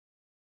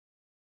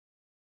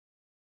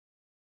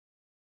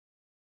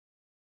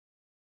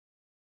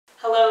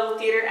Hello,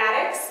 theater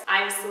addicts.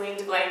 I'm Celine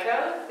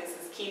DeBlanco. This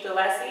is Keith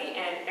Alessi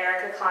and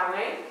Erica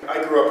Conway.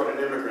 I grew up in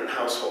an immigrant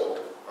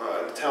household,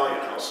 an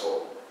Italian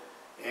household,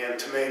 and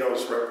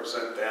tomatoes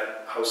represent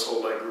that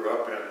household I grew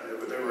up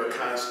in. They were a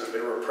constant,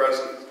 they were a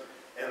present.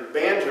 And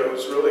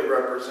banjos really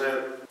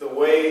represent the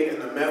way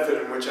and the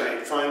method in which I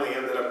finally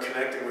ended up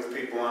connecting with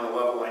people on a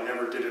level I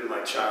never did in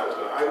my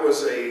childhood. I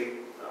was a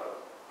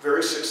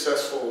very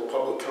successful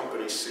public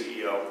company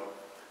CEO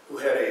who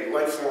had a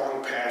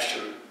lifelong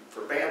passion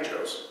for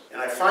banjos.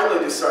 And I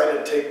finally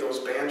decided to take those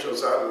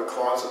banjos out of the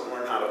closet and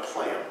learn how to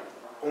play them,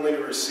 only to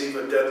receive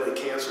a deadly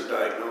cancer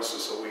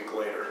diagnosis a week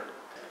later.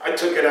 I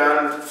took it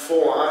on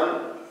full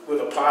on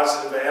with a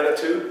positive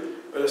attitude,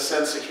 with a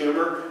sense of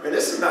humor. And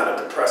this is not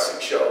a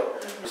depressing show.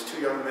 These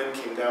two young men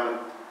came down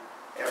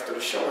after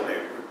the show and they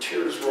were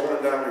tears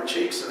rolling down their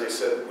cheeks and they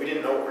said, "We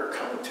didn't know what we were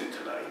coming to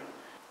tonight.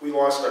 We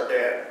lost our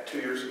dad 2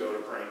 years ago to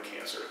brain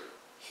cancer.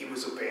 He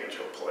was a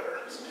banjo player."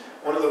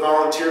 One of the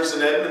volunteers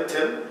in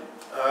Edmonton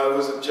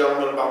was a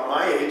gentleman about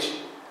my age,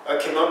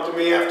 came up to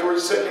me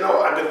afterwards and said, "You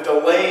know, I've been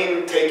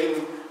delaying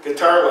taking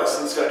guitar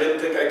lessons. I didn't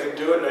think I could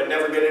do it and I'd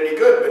never get any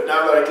good. But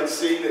now that I can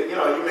see that, you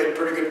know, you made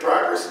pretty good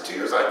progress in 2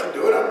 years, I can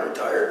do it. I'm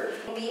retired."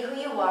 Be who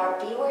you are,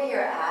 be where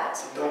you're at.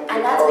 Don't be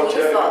and that's apologetic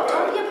beautiful. about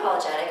Don't it. be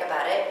apologetic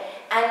about it.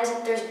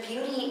 And there's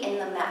beauty in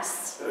the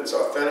mess. It's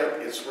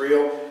authentic, it's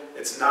real,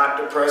 it's not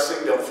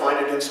depressing. They'll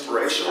find it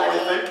inspirational, I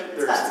think.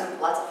 It's got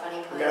lots of funny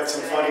points. We got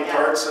some funny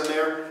parts in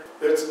there.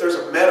 There's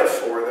a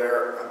metaphor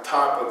there on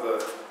top of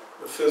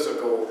the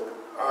physical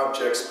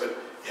objects, but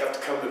you have to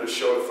come to the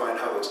show to find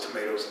how those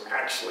tomatoes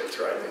actually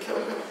tried to kill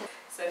him.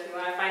 So if you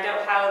want to find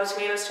out how the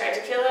tomatoes tried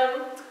to kill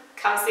him,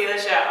 come see the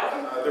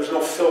show. There's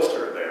no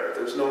filter there.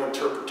 There's no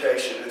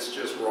interpretation. It's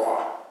just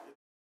raw.